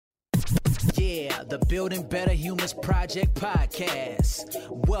Yeah, the Building Better Humans Project podcast.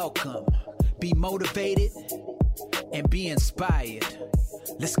 Welcome. Be motivated and be inspired.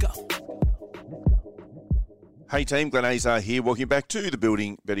 Let's go. Hey team, Glenn Azar here. Welcome back to the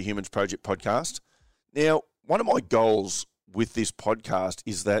Building Better Humans Project podcast. Now, one of my goals with this podcast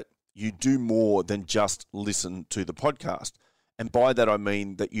is that you do more than just listen to the podcast. And by that I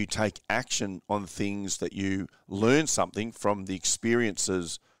mean that you take action on things, that you learn something from the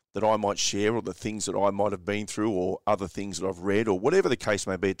experiences that I might share or the things that I might have been through or other things that I've read or whatever the case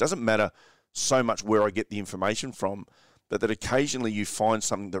may be. It doesn't matter so much where I get the information from, but that occasionally you find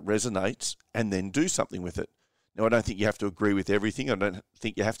something that resonates and then do something with it. Now, I don't think you have to agree with everything. I don't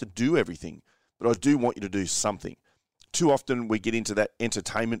think you have to do everything, but I do want you to do something. Too often we get into that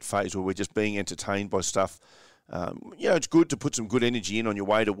entertainment phase where we're just being entertained by stuff. It's good to put some good energy in on your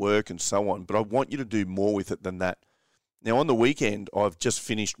way to work and so on, but I want you to do more with it than that. Now, on the weekend, I've just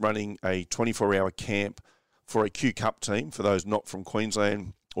finished running a 24-hour camp for a Q Cup team. For those not from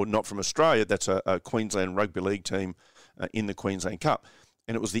Queensland or not from Australia, that's a Queensland Rugby League team in the Queensland Cup.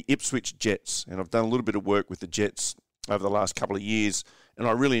 And it was the Ipswich Jets. And I've done a little bit of work with the Jets over the last couple of years, and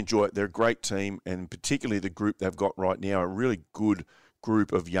I really enjoy it. They're a great team, and particularly the group they've got right now, a really good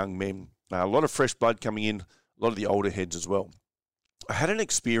group of young men. A lot of fresh blood coming in, a lot of the older heads as well. I had an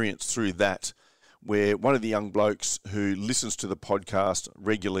experience through that where one of the young blokes who listens to the podcast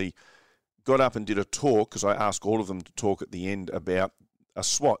regularly got up and did a talk, because I ask all of them to talk at the end about a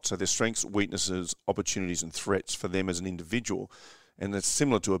SWOT, so their strengths, weaknesses, opportunities and threats for them as an individual. And it's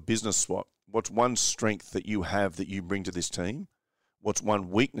similar to a business SWOT. What's one strength that you have that you bring to this team? What's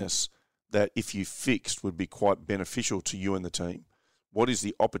one weakness that if you fixed would be quite beneficial to you and the team? What is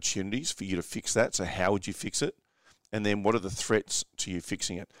the opportunities for you to fix that? So how would you fix it? And then what are the threats to you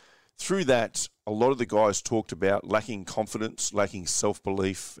fixing it? Through that, a lot of the guys talked about lacking confidence, lacking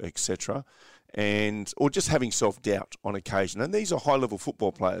self-belief, etc., or just having self-doubt on occasion. And these are high-level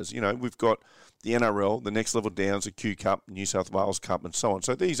football players. You know, we've got the NRL, the next level down is the Q Cup, New South Wales Cup, and so on.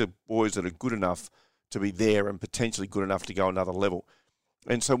 So these are boys that are good enough to be there and potentially good enough to go another level.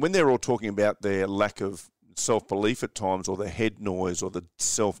 And so when they're all talking about their lack of self-belief at times, or the head noise, or the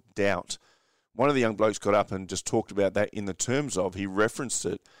self-doubt, one of the young blokes got up and just talked about that in the terms of, he referenced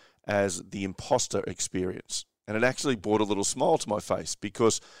it as the imposter experience. And it actually brought a little smile to my face,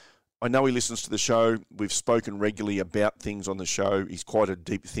 because I know he listens to the show. We've spoken regularly about things on the show. He's quite a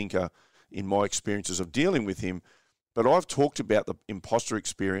deep thinker in my experiences of dealing with him. But I've talked about the imposter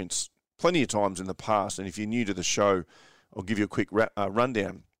experience plenty of times in the past. And if you're new to the show, I'll give you a quick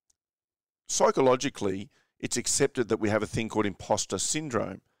rundown. Psychologically, it's accepted that we have a thing called imposter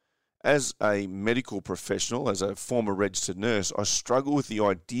syndrome. As a medical professional, as a former registered nurse, I struggle with the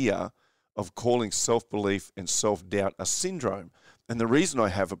idea of calling self-belief and self-doubt a syndrome. And the reason I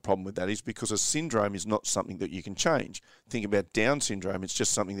have a problem with that is because a syndrome is not something that you can change. Think about Down syndrome, it's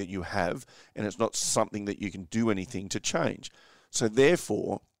just something that you have, and it's not something that you can do anything to change. So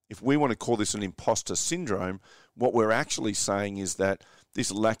therefore, if we want to call this an imposter syndrome, what we're actually saying is that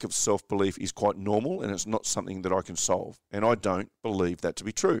this lack of self-belief is quite normal and it's not something that I can solve. And I don't believe that to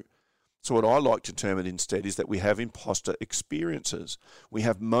be true. So what I like to term it instead is that we have imposter experiences. We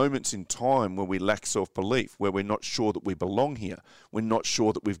have moments in time where we lack self-belief, where we're not sure that we belong here. We're not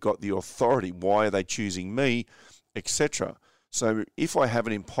sure that we've got the authority. Why are they choosing me, etc. So if I have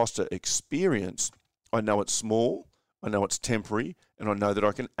an imposter experience, I know it's small, I know it's temporary, and I know that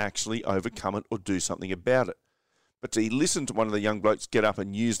I can actually overcome it or do something about it. But to listen to one of the young blokes get up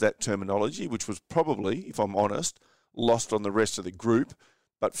and use that terminology, which was probably, if I'm honest, lost on the rest of the group,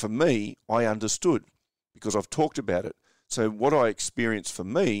 but for me, I understood because I've talked about it. So what I experienced for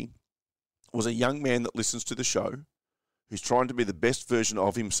me was a young man that listens to the show, who's trying to be the best version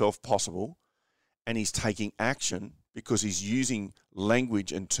of himself possible, and he's taking action because he's using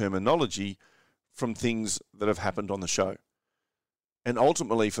language and terminology from things that have happened on the show. And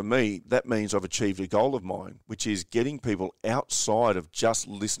ultimately for me, that means I've achieved a goal of mine, which is getting people outside of just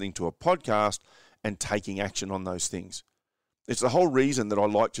listening to a podcast and taking action on those things. It's the whole reason that I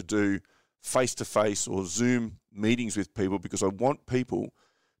like to do face-to-face or Zoom meetings with people, because I want people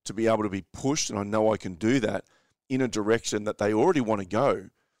to be able to be pushed, and I know I can do that, in a direction that they already want to go.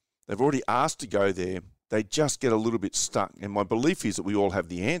 They've already asked to go there. They just get a little bit stuck. And my belief is that we all have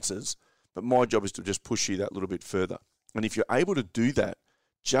the answers, but my job is to just push you that little bit further. And if you're able to do that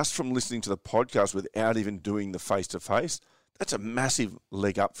just from listening to the podcast without even doing the face-to-face, that's a massive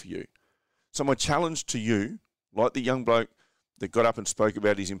leg up for you. So my challenge to you, like the young bloke that got up and spoke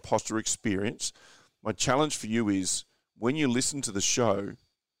about his imposter experience, my challenge for you is, when you listen to the show,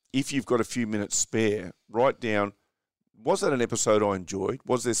 if you've got a few minutes spare, write down was that an episode I enjoyed?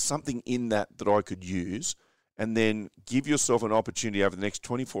 Was there something in that I could use? And then give yourself an opportunity over the next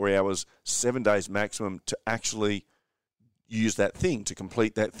 24 hours, 7 days maximum, to actually use that thing, to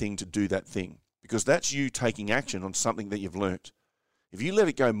complete that thing, to do that thing. Because that's you taking action on something that you've learnt. If you let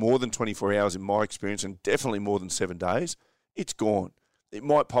it go more than 24 hours, in my experience, and definitely more than 7 days, it's gone. It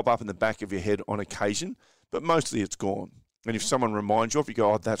might pop up in the back of your head on occasion, but mostly it's gone. And if someone reminds you of it, you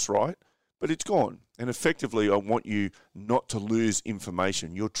go, oh, that's right, but it's gone. And effectively, I want you not to lose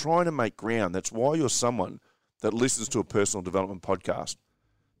information. You're trying to make ground. That's why you're someone that listens to a personal development podcast.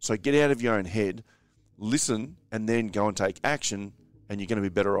 So get out of your own head, listen, and then go and take action, and you're going to be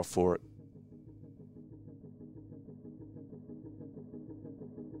better off for it.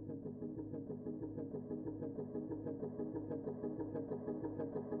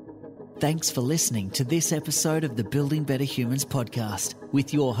 Thanks for listening to this episode of the Building Better Humans podcast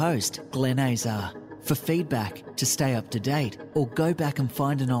with your host, Glenn Azar. For feedback, to stay up to date, or go back and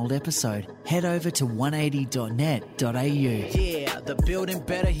find an old episode, head over to 180.net.au. Yeah, the Building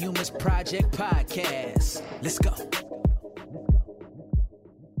Better Humans Project podcast. Let's go.